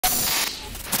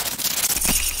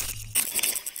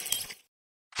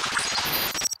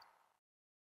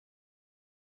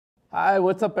Hi,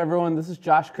 what's up everyone? This is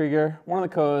Josh Krieger, one of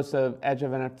the co-hosts of Edge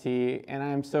of NFT, and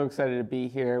I'm so excited to be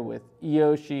here with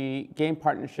Yoshi, game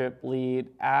partnership lead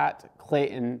at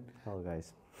Klaytn. Hello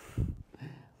guys.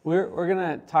 We're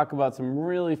gonna talk about some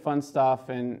really fun stuff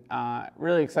and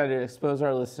really excited to expose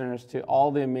our listeners to all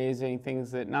the amazing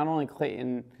things that not only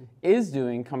Klaytn is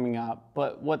doing coming up,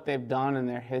 but what they've done in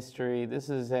their history. This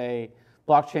is a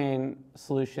blockchain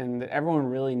solution that everyone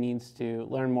really needs to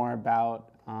learn more about.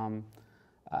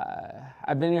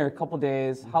 I've been here a couple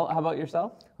days. How about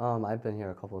yourself? I've been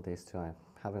here a couple of days too. I'm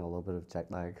having a little bit of jet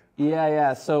lag.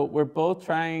 Yeah. So we're both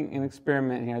trying an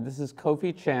experiment here. This is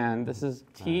Kofi Chan. This is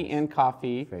tea and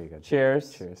coffee. Very good.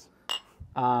 Cheers. Cheers.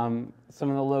 Some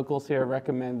of the locals here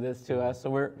recommend this to us.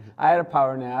 So I had a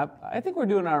power nap. I think we're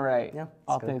doing all right. Yeah.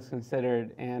 All good. things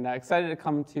considered. And excited to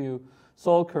come to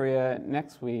Seoul, Korea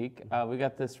next week. We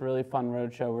got this really fun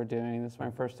roadshow we're doing. This is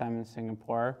my first time in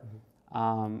Singapore.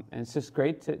 And it's just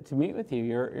great to meet with you.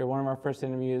 You're one of our first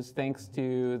interviews. Thanks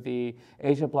to the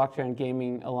Asia Blockchain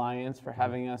Gaming Alliance for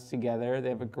having us together. They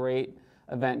have a great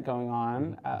event going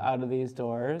on out of these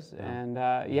doors. And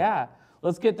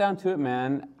let's get down to it,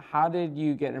 man. How did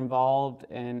you get involved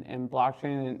in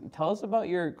blockchain? And tell us about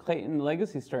your Klaytn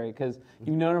legacy story, because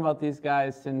you've known about these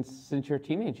guys since your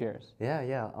teenage years.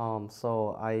 Yeah.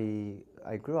 So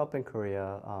I grew up in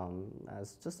Korea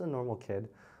as just a normal kid.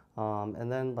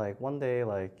 And then one day,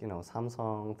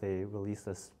 Samsung, they released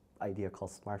this idea called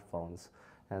smartphones,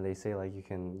 and they say you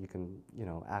can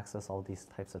access all these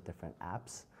types of different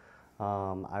apps.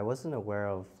 I wasn't aware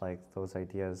of those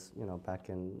ideas back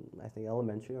in I think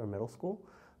elementary or middle school,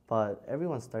 but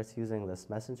everyone starts using this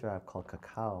messenger app called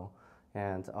Kakao,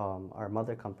 and our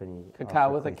mother company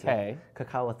Kakao with a K.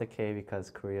 Kakao with a K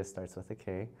because Korea starts with a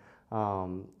K,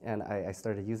 and I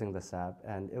started using this app,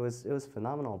 and it was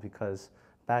phenomenal because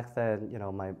back then,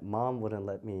 my mom wouldn't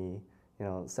let me,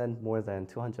 send more than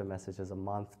 200 messages a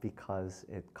month because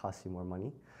it costs you more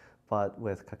money. But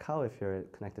with Kakao, if you're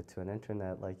connected to an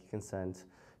internet, you can send,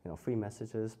 free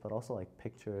messages, but also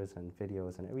pictures and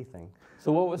videos and everything.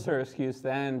 So what was her excuse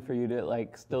then for you to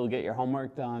still get your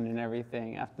homework done and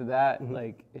everything? After that,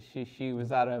 she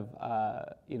was out of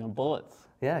bullets.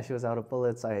 Yeah, she was out of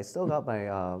bullets. I still got my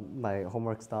my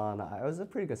homeworks done. I was a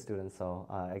pretty good student, so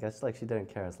I guess she didn't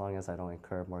care as long as I don't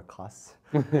incur more costs.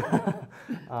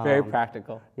 Very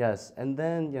practical. Yes, and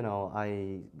then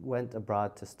I went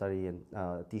abroad to study in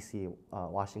D.C.,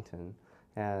 Washington,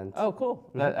 and oh, cool.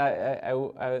 I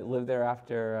lived there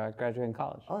after graduating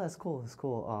college. Oh, that's cool. That's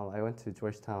cool. I went to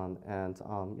Georgetown, and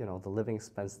the living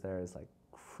expense there is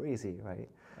crazy, right?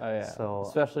 Oh yeah, so,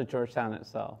 especially Georgetown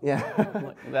itself. Yeah,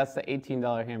 that's the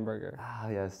 $18 hamburger. Ah,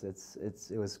 yes,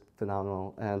 it was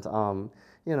phenomenal. And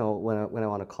when I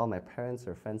want to call my parents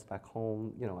or friends back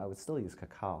home, I would still use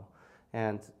Kakao.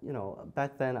 And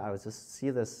back then I would just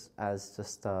see this as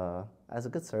just as a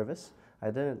good service. I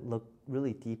didn't look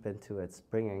really deep into its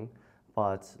bringing,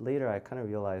 but later I kind of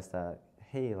realized that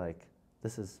hey,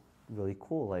 this is really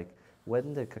cool.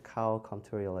 When did Kakao come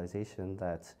to a realization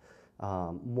that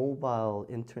mobile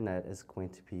internet is going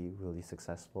to be really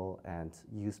successful and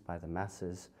used by the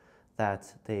masses,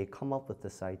 that they come up with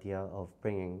this idea of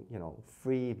bringing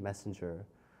free messenger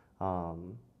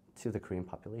to the Korean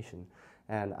population.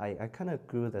 And I kind of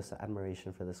grew this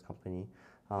admiration for this company.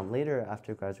 Later,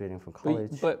 after graduating from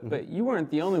college. But you weren't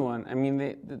the only one. I mean,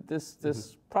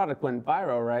 this product went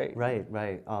viral, right? Right.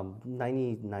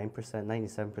 99%,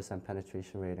 97%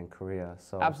 penetration rate in Korea.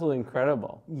 So absolutely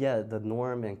incredible. Yeah, the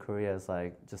norm in Korea is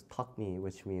just talk me,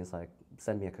 which means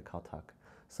send me a Kakao Talk.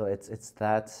 So it's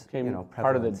that prevalent.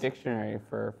 Part of the dictionary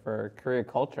for Korea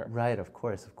culture. Right, of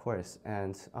course.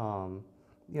 And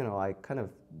I kind of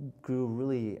grew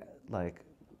really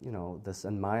this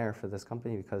admire for this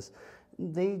company because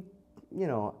they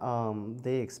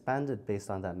expanded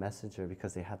based on that messenger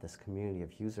because they had this community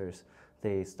of users.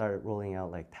 They started rolling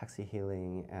out taxi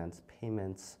hailing and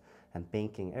payments and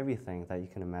banking, everything that you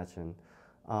can imagine.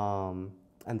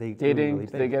 And they dating. Really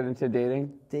did they get into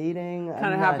dating? Dating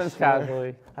kind of happens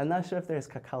casually. I'm not sure if there's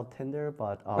Kakao Tinder,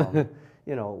 but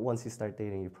once you start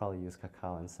dating, you probably use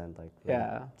Kakao and send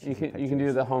you can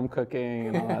do the home cooking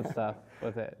and all that stuff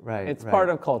with it. Right, it's part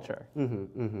of culture.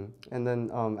 And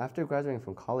then after graduating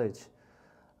from college,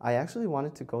 I actually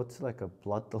wanted to go to a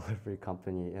blood delivery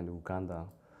company in Uganda.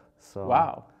 So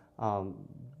wow.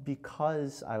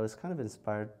 Because I was kind of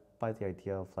inspired by the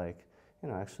idea of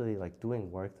actually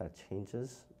doing work that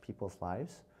changes people's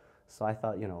lives. So I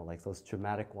thought those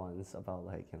dramatic ones about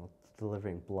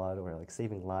delivering blood or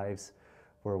saving lives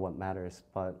were what matters.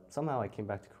 But somehow I came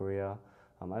back to Korea.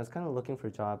 I was kind of looking for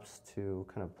jobs to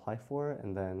kind of apply for,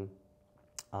 and then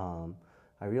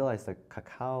I realized that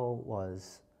Kakao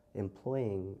was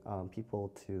employing people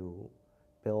to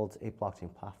build a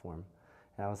blockchain platform.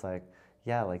 And I was like,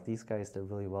 yeah, like these guys did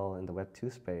really well in the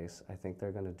Web2 space. I think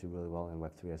they're going to do really well in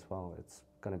Web3 as well. It's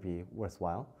going to be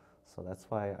worthwhile. So that's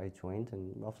why I joined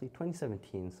in roughly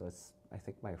 2017. So it's, I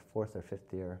think, my 4th or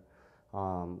 5th year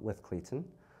with Klaytn.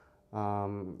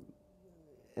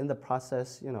 In the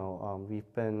process,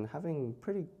 we've been having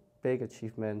pretty big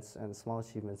achievements and small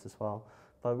achievements as well,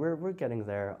 but we're getting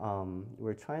there.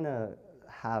 We're trying to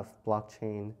have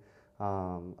blockchain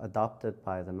adopted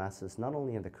by the masses, not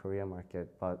only in the Korea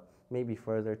market, but maybe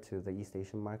further to the East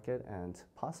Asian market and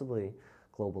possibly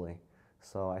globally.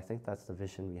 So I think that's the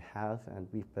vision we have, and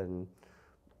we've been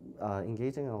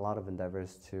engaging in a lot of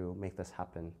endeavors to make this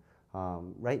happen.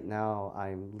 Right now,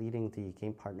 I'm leading the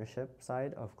game partnership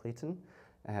side of Klaytn,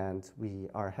 and we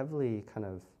are heavily kind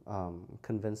of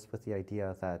convinced with the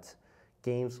idea that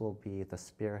games will be the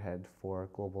spearhead for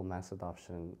global mass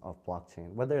adoption of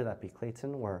blockchain, whether that be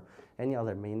Klaytn or any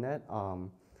other mainnet.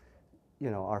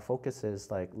 Our focus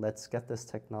is like, let's get this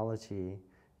technology,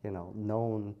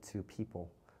 known to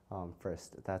people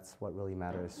first. That's what really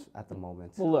matters at the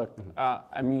moment. Well, look,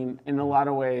 I mean, in a lot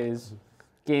of ways,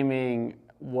 gaming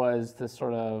was the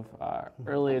sort of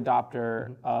early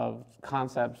adopter of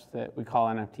concepts that we call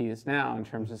NFTs now in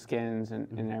terms of skins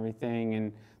and everything.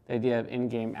 And the idea of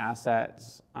in-game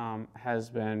assets has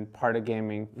been part of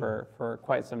gaming for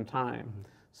quite some time.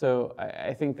 So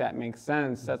I think that makes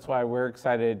sense. That's why we're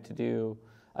excited to do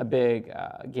a big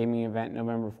gaming event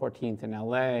November 14th in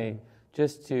LA,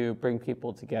 just to bring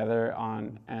people together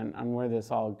on where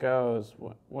this all goes.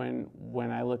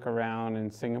 When I look around in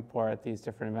Singapore at these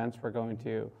different events we're going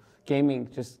to, gaming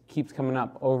just keeps coming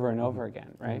up over and over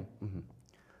again, right?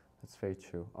 That's very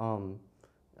true.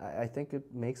 I think it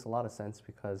makes a lot of sense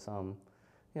because,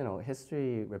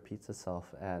 history repeats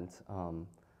itself, and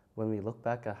when we look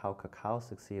back at how Kakao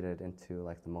succeeded into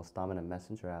like the most dominant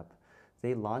messenger app,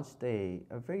 they launched a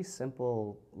very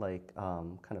simple, like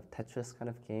kind of Tetris kind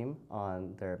of game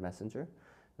on their messenger.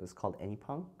 It was called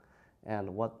Anypang.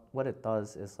 And what it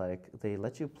does is like they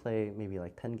let you play maybe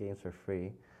like 10 games for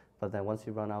free, but then once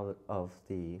you run out of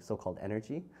the so-called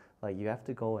energy, like you have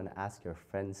to go and ask your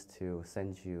friends to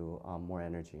send you more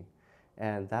energy.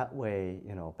 And that way,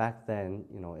 back then,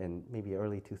 in maybe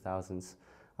early 2000s,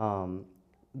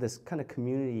 this kind of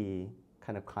community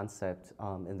kind of concept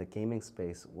in the gaming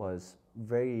space was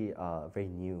very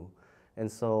new.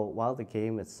 And so while the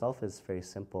game itself is very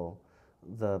simple,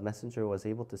 the messenger was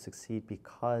able to succeed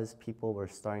because people were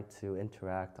starting to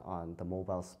interact on the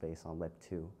mobile space on Web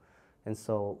 2. And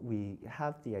so we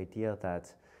have the idea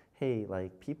that, hey,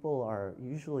 like people are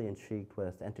usually intrigued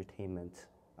with entertainment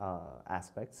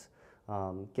aspects.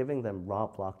 Giving them raw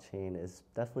blockchain is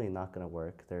definitely not going to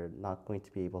work. They're not going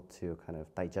to be able to kind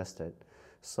of digest it.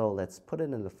 So let's put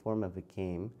it in the form of a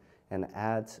game and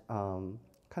add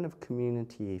kind of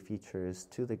community features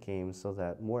to the game so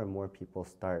that more and more people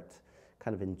start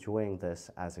kind of enjoying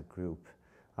this as a group.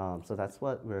 So that's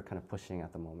what we're kind of pushing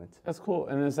at the moment. That's cool.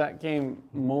 And is that game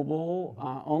mobile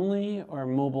only or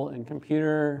mobile and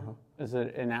computer? Is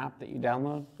it an app that you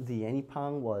download? The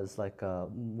Anypang was like a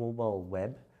mobile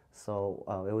web. So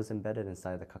it was embedded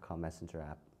inside the Kakao Messenger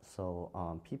app.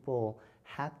 So people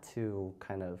had to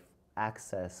kind of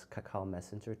access Kakao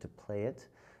Messenger to play it,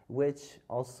 which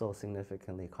also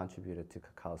significantly contributed to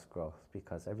Kakao's growth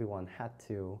because everyone had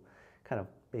to kind of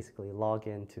basically log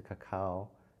into Kakao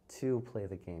to play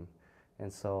the game.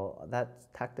 And so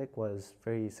that tactic was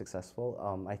very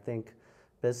successful. I think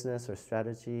business or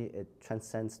strategy, it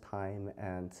transcends time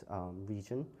and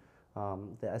region.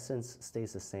 The essence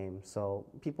stays the same. So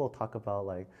people talk about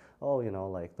like, oh,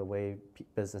 like the way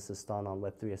business is done on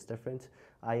Web3 is different.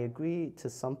 I agree to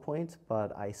some point,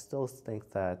 but I still think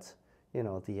that,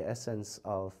 the essence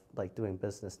of like doing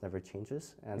business never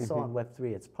changes. And so on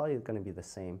Web3, it's probably going to be the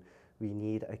same. We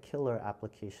need a killer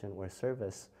application or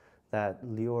service that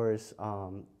lures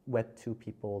Web2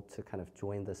 people to kind of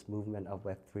join this movement of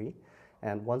Web3.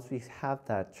 And once we have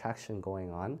that traction going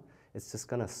on, it's just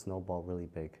going to snowball really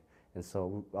big. And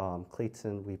so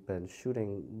Klaytn, we've been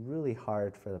shooting really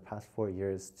hard for the past 4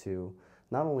 years to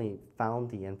not only found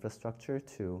the infrastructure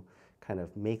to kind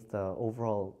of make the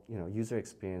overall user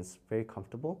experience very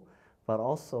comfortable, but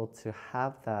also to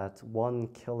have that one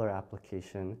killer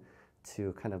application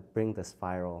to kind of bring this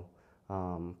viral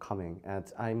coming.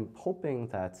 And I'm hoping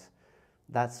that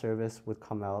that service would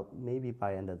come out maybe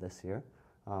by end of this year.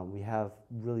 We have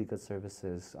really good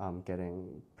services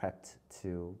getting prepped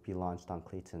to be launched on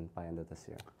Klaytn by end of this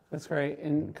year. That's great.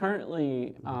 And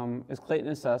currently, is Klaytn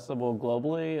accessible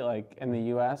globally? Like in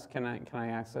the US, can I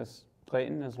access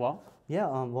Klaytn as well? Yeah,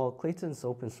 well, Klaytn's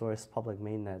open source public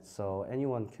mainnet, so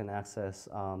anyone can access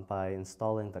by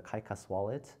installing the KaiCas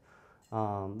wallet.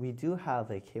 We do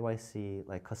have a KYC,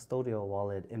 like custodial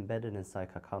wallet embedded inside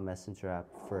Kakao Messenger app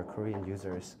for Korean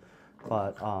users.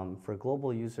 But for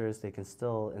global users, they can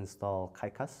still install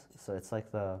KaiCas. So it's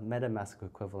like the MetaMask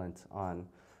equivalent on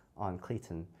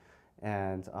Klaytn.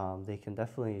 And they can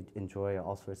definitely enjoy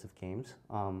all sorts of games.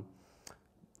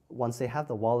 Once they have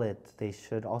the wallet, they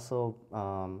should also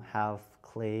have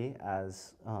Klay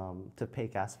as to pay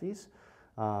gas fees.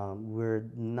 We're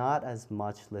not as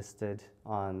much listed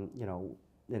on,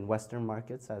 in Western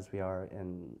markets as we are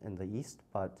in the East,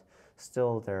 but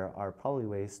still there are probably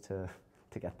ways to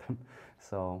get them.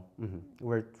 So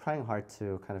we're trying hard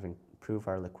to kind of improve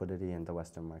our liquidity in the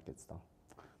Western markets, though.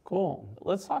 Cool.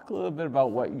 Let's talk a little bit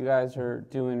about what you guys are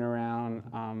doing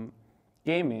around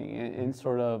gaming and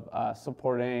sort of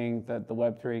supporting the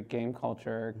Web3 game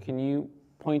culture. Can you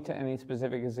point to any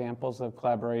specific examples of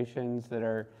collaborations that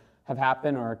have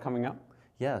happened or are coming up?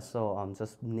 Yeah, so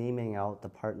just naming out the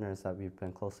partners that we've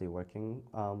been closely working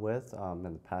with in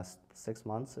the past 6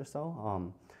 months or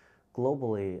so.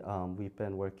 Globally, we've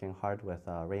been working hard with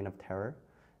Reign of Terror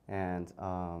and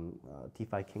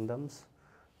DeFi Kingdoms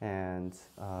and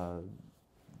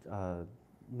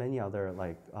many other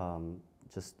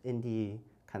just indie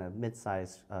kind of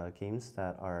mid-sized games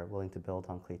that are willing to build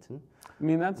on Klaytn. I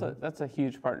mean, that's a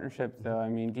huge partnership, though. I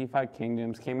mean, DeFi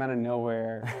Kingdoms came out of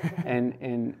nowhere, and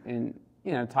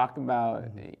talk about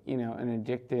an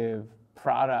addictive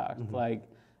product. Like,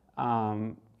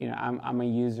 I'm a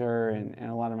user, and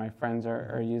a lot of my friends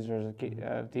are users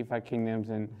of DeFi Kingdoms,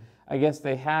 and I guess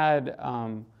they had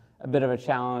a bit of a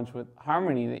challenge with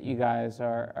Harmony that you guys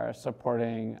are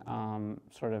supporting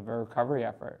sort of a recovery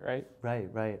effort, right? Right.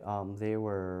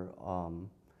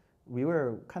 We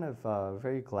were kind of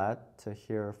very glad to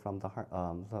hear from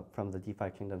the DeFi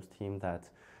Kingdoms team that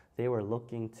they were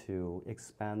looking to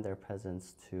expand their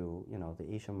presence to the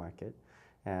Asian market,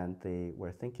 and they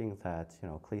were thinking that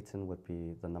Klaytn would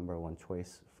be the #1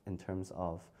 choice in terms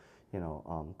of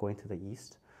going to the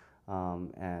East.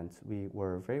 And we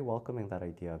were very welcoming that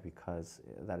idea because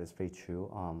that is very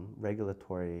true.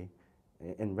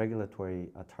 In regulatory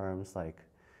terms, like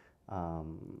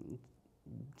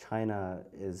China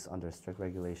is under strict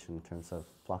regulation in terms of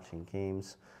blockchain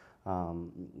games.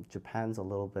 Japan's a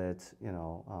little bit,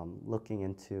 looking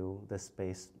into this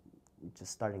space,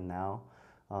 just starting now.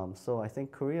 So I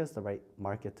think Korea is the right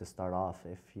market to start off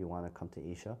if you want to come to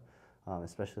Asia.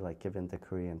 Especially given the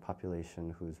Korean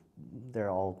population, they're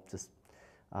all just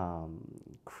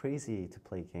crazy to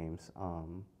play games.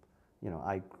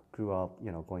 I grew up,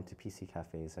 going to PC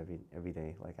cafes every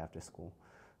day, after school.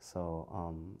 So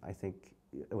I think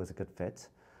it was a good fit.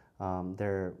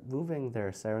 They're moving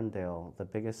their Serendale, the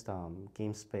biggest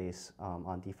game space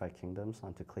on DeFi Kingdoms,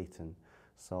 onto Klaytn.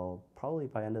 So probably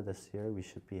by end of this year, we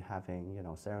should be having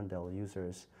Serendale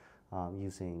users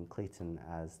using Klaytn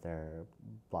as their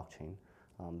blockchain.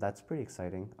 That's pretty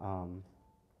exciting.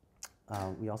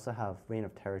 We also have Reign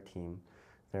of Terror team.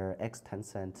 They're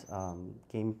ex-Tencent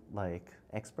game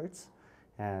experts,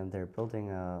 and they're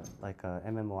building a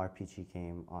MMORPG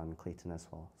game on Klaytn as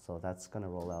well. So that's going to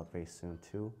roll out very soon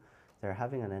too. They're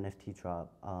having an NFT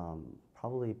drop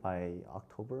probably by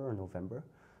October or November.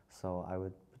 So I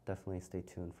would definitely stay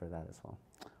tuned for that as well.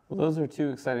 Well, those are two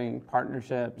exciting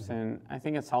partnerships, and I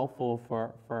think it's helpful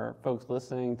for folks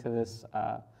listening to this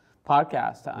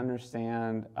podcast to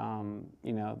understand,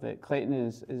 that Klaytn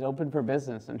is open for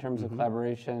business in terms of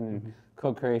collaboration and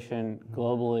co-creation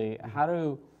globally.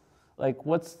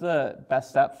 What's the best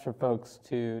steps for folks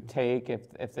to take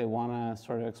if they want to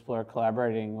sort of explore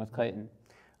collaborating with Klaytn?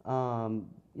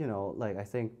 I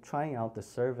think trying out the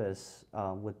service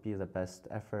would be the best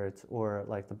effort, or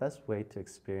the best way to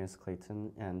experience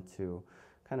Klaytn and to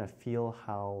kind of feel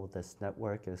how this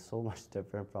network is so much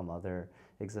different from other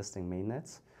existing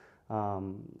mainnets.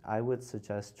 I would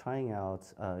suggest trying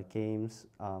out games,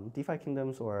 DeFi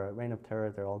Kingdoms or Reign of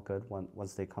Terror. They're all good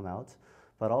once they come out.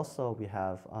 But also we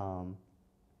have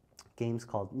games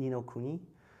called Ni no Kuni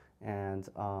and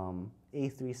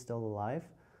A3 Still Alive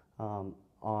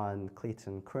on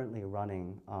Klaytn, currently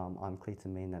running on Klaytn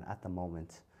mainnet at the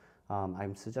moment.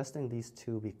 I'm suggesting these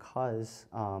two because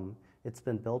it's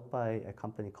been built by a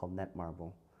company called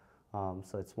Netmarble.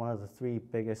 So it's one of the 3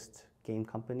 biggest game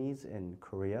companies in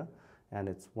Korea, and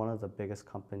it's one of the biggest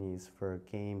companies for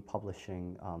game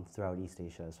publishing throughout East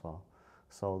Asia as well.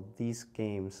 So these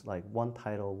games, one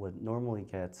title would normally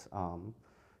get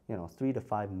 3 to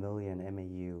 5 million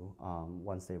MAU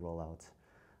once they roll out.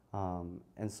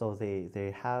 And so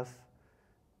they have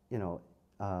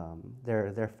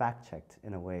they're fact checked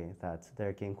in a way that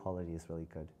their game quality is really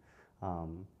good.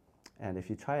 And if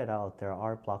you try it out, there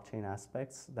are blockchain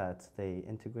aspects that they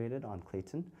integrated on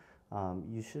Klaytn.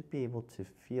 You should be able to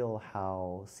feel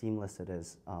how seamless it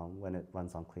is when it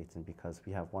runs on Klaytn, because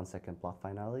we have 1 second block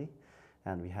finality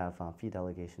and we have fee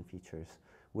delegation features,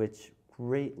 which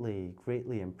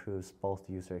greatly improves both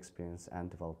user experience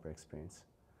and developer experience.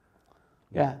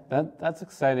 Yeah, that's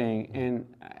exciting. And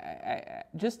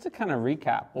just to kind of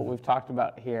recap what we've talked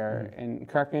about here, and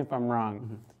correct me if I'm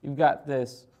wrong, you've got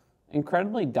this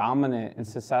incredibly dominant and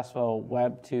successful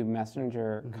Web2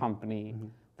 messenger company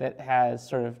that has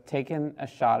sort of taken a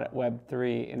shot at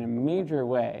Web3 in a major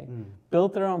way,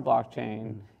 built their own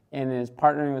blockchain, and is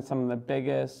partnering with some of the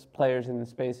biggest players in the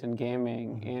space in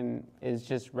gaming, and is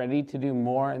just ready to do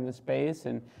more in the space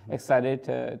and excited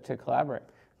to collaborate.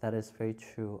 That is very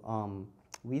true.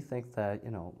 We think that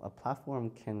a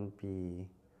platform can be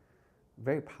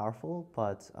very powerful,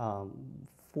 but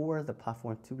for the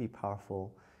platform to be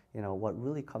powerful, what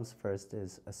really comes first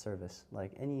is a service.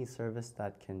 Like any service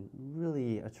that can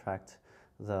really attract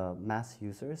the mass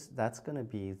users, that's going to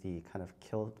be the kind of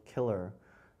killer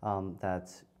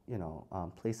that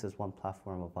places one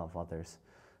platform above others.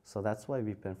 So that's why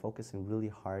we've been focusing really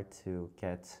hard to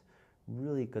get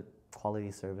really good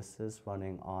quality services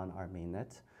running on our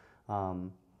mainnet.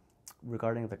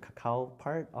 Regarding the Kakao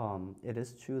part, it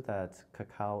is true that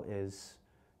Kakao is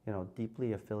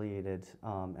deeply affiliated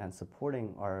and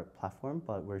supporting our platform,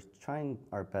 but we're trying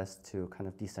our best to kind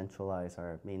of decentralize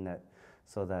our mainnet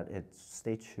so that it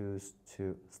stay true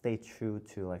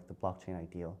to like the blockchain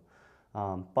ideal.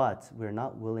 But we're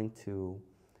not willing to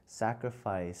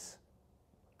sacrifice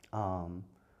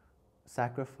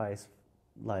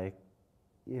like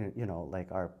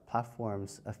like our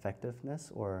platform's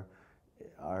effectiveness or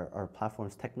our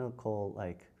platform's technical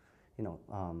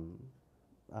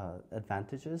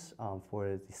advantages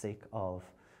for the sake of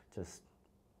just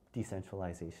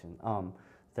decentralization.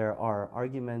 There are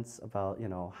arguments about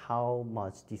how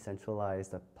much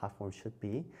decentralized a platform should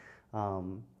be,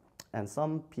 and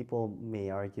some people may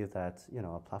argue that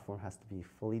a platform has to be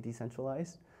fully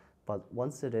decentralized, but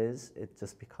once it is, it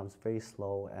just becomes very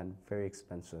slow and very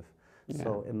expensive. Yeah.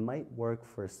 So it might work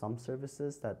for some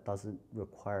services that doesn't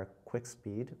require quick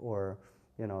speed or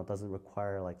doesn't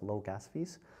require like low gas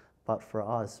fees. But for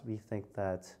us, we think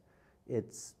that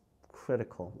it's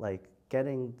critical, like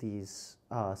getting these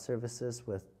services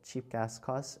with cheap gas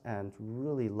costs and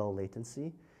really low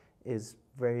latency is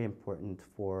very important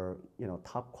for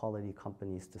top quality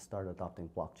companies to start adopting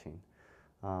blockchain.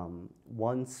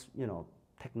 Once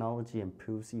technology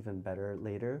improves even better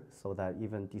later, so that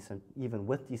even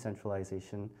with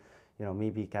decentralization,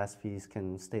 maybe gas fees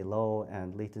can stay low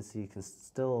and latency can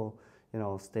still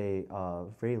stay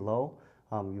very low.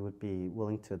 You would be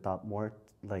willing to adopt more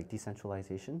like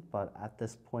decentralization, but at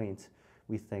this point,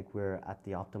 we think we're at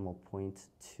the optimal point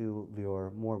to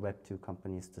lure more Web2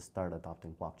 companies to start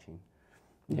adopting blockchain.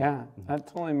 Yeah, that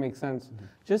totally makes sense.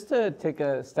 Just to take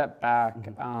a step back,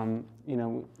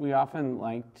 we often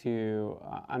like to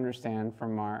understand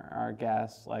from our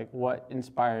guests like what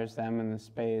inspires them in the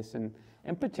space, and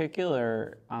in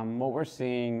particular, what we're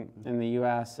seeing in the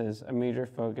U.S. is a major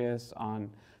focus on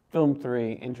Film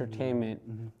 3, entertainment,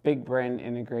 big brand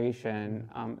integration.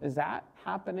 Is that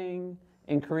happening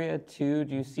in Korea too?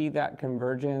 Do you see that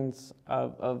convergence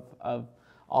of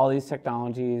all these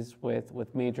technologies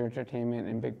with major entertainment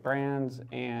and big brands?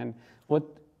 And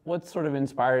what sort of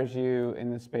inspires you in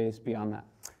the space beyond that?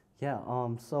 Yeah,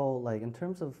 so like in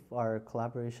terms of our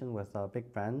collaboration with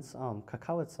big brands,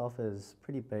 Kakao itself is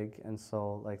pretty big, and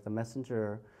so like the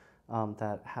messenger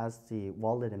that has the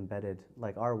wallet embedded,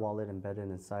 like our wallet embedded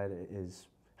inside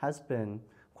has been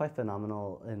quite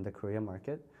phenomenal in the Korea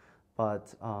market.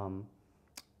 But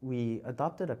we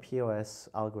adopted a POS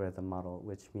algorithm model,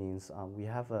 which means we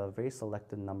have a very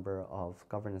selected number of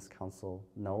governance council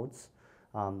nodes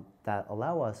that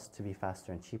allow us to be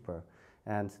faster and cheaper.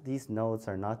 And these nodes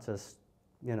are not just,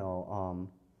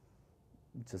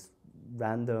 just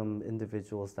random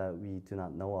individuals that we do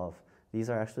not know of. These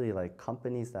are actually like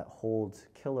companies that hold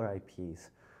killer IPs.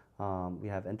 We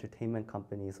have entertainment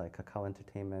companies like Kakao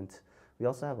Entertainment. We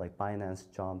also have like Binance,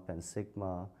 Jump, and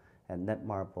Sigma, and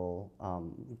Netmarble,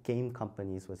 game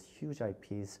companies with huge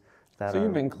IPs that so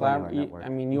you've been collaborating. I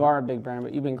mean, you are a big brand,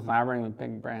 but you've been collaborating with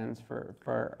big brands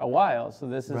for a while. So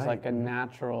this is like a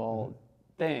natural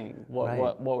thing.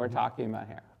 What we're talking about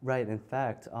here. Right. In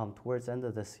fact, towards the end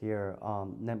of this year,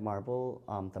 Netmarble,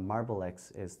 the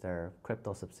MarbleX is their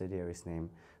crypto subsidiary's name.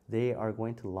 They are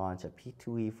going to launch a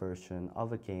P2E version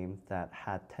of a game that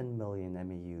had 10 million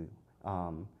MAU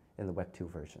in the Web2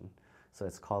 version. So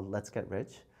it's called Let's Get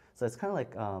Rich. So it's kind of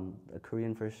like a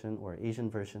Korean version or Asian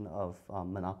version of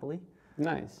Monopoly.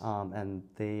 Nice. And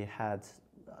they had,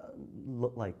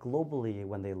 like globally,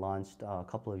 when they launched a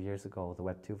couple of years ago, the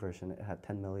Web 2 version, it had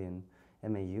 10 million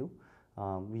MAU.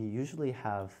 We usually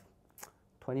have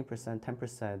 20%,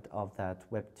 10% of that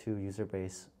Web 2 user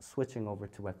base switching over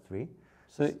to Web 3.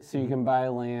 So you can buy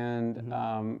land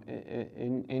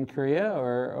in Korea,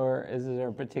 or is there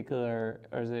a particular,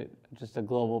 or is it just a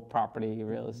global property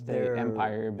real estate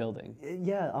empire you're building?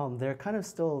 Yeah, they're kind of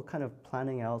still kind of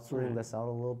planning out, sorting this out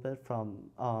a little bit from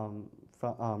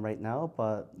right now,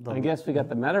 but I guess we got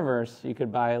the Metaverse. You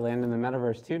could buy land in the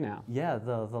Metaverse too now. Yeah,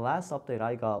 the last update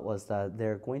I got was that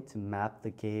they're going to map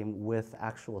the game with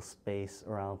actual space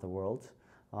around the world.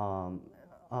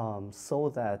 So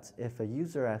that if a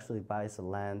user actually buys a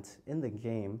land in the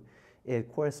game,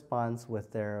 it corresponds with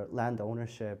their land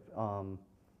ownership,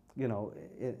 you know,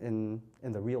 in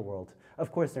the real world.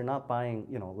 Of course, they're not buying,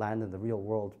 you know, land in the real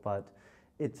world, but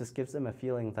it just gives them a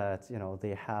feeling that, you know,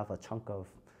 they have a chunk of,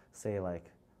 say, like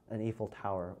an Eiffel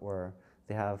Tower, or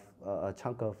they have a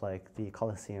chunk of like the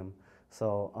Colosseum.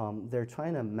 So they're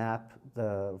trying to map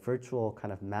the virtual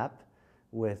kind of map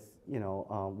with, you know,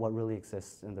 what really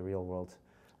exists in the real world.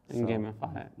 And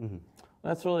gamify it.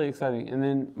 That's really exciting. And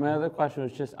then my other question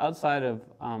was just outside of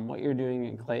what you're doing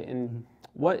in Klaytn,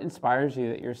 what inspires you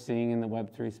that you're seeing in the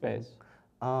Web3 space?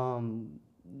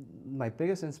 My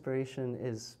biggest inspiration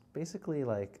is basically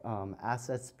like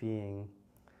assets being,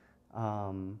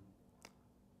 you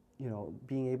know,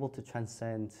 being able to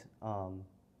transcend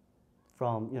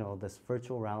from, you know, this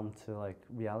virtual realm to like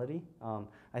reality.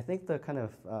 I think the kind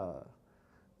of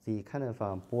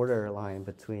borderline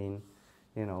between,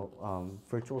 you know,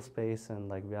 virtual space and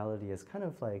like reality is kind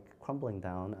of like crumbling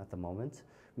down at the moment.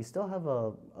 We still have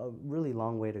a really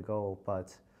long way to go,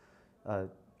 but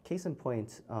case in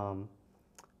point,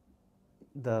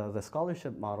 the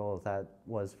scholarship model that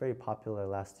was very popular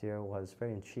last year was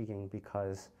very intriguing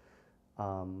because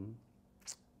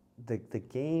the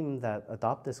game that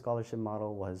adopted scholarship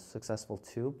model was successful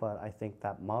too, but I think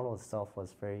that model itself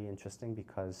was very interesting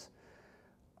because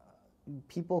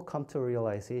people come to a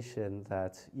realization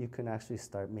that you can actually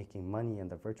start making money in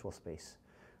the virtual space.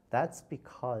 That's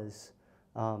because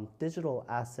digital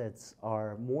assets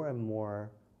are more and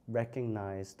more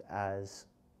recognized as,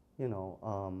 you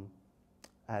know,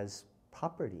 as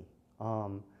property.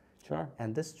 Sure.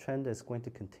 And this trend is going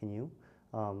to continue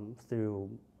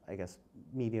through, I guess,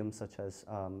 mediums such as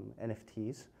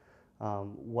NFTs.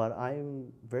 What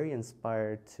I'm very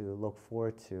inspired to look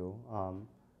forward to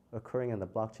occurring in the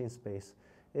blockchain space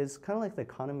is kind of like the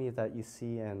economy that you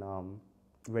see in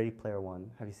Ready Player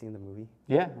One. Have you seen the movie?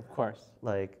 Yeah, of course.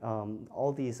 Like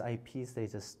all these IPs, they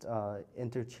just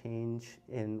interchange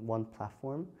in one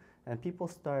platform, and people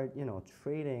start, you know,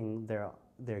 trading their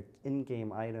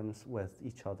in-game items with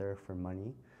each other for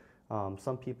money.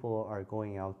 Some people are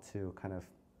going out to kind of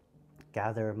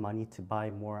gather money to buy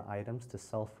more items to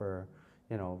sell for,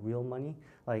 you know, real money.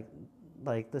 Like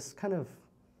this kind of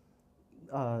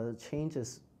change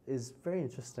is very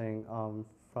interesting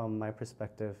from my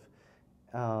perspective,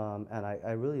 and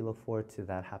I really look forward to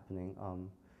that happening.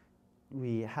 I'm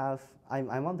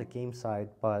on the game side,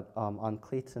 but on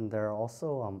Klaytn there are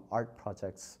also art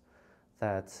projects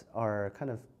that are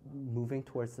kind of moving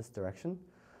towards this direction.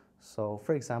 So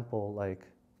for example, like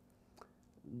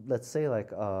let's say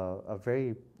like a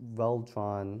very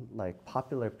well-drawn, like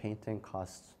popular painting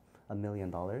costs $1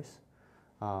 million.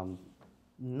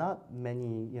 Not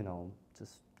many, you know,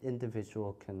 just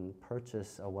individual can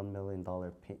purchase a $1 million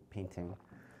painting.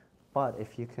 But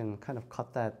if you can kind of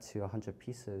cut that to 100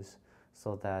 pieces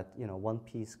so that, you know, one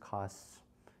piece costs,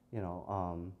 you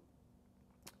know,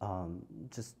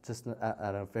 just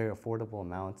at a very affordable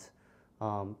amount,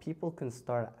 people can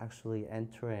start actually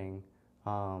entering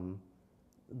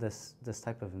this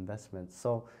type of investment.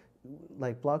 So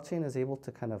like blockchain is able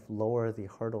to kind of lower the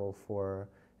hurdle for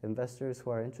investors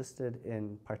who are interested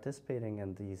in participating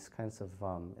in these kinds of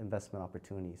investment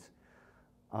opportunities.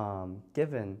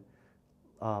 Given,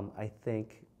 I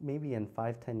think maybe in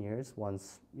 5-10 years,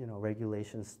 once, you know,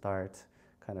 regulations start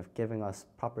kind of giving us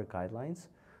proper guidelines,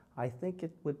 I think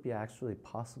it would be actually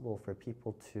possible for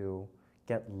people to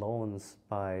get loans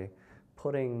by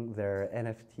putting their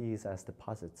NFTs as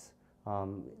deposits.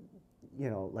 You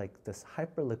know, like this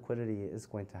hyper liquidity is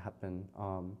going to happen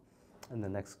in the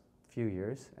next few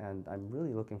years, and I'm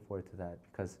really looking forward to that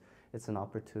because it's an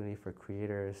opportunity for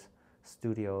creators,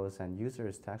 studios, and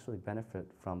users to actually benefit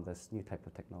from this new type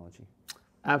of technology.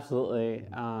 Absolutely.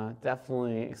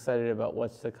 Definitely excited about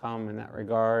what's to come in that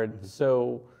regard.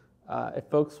 So if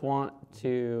folks want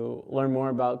to learn more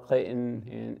about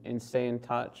Klaytn and stay in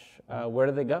touch, where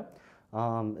do they go?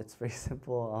 It's very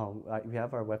simple. We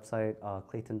have our website,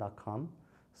 klaytn.com.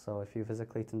 So if you visit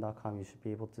klaytn.com, you should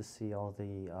be able to see all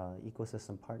the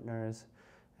ecosystem partners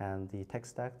and the tech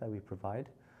stack that we provide.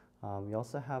 We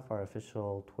also have our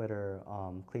official Twitter,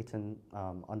 Klaytn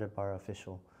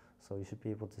 _official. So you should be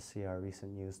able to see our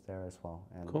recent news there as well.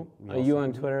 And cool. Are you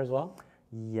on Twitter as well?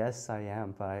 Yes, I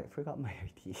am, but I forgot my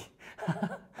ID.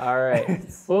 All right.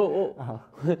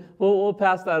 We'll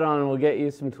pass that on and we'll get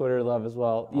you some Twitter love as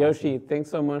well. Awesome. Yoshi, thanks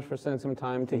so much for spending some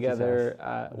time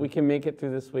together. We can make it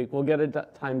through this week. We'll get a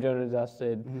time zone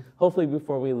adjusted, hopefully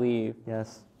before we leave.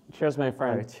 Yes. Cheers, my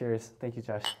friend. All right, cheers. Thank you,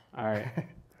 Josh. All right.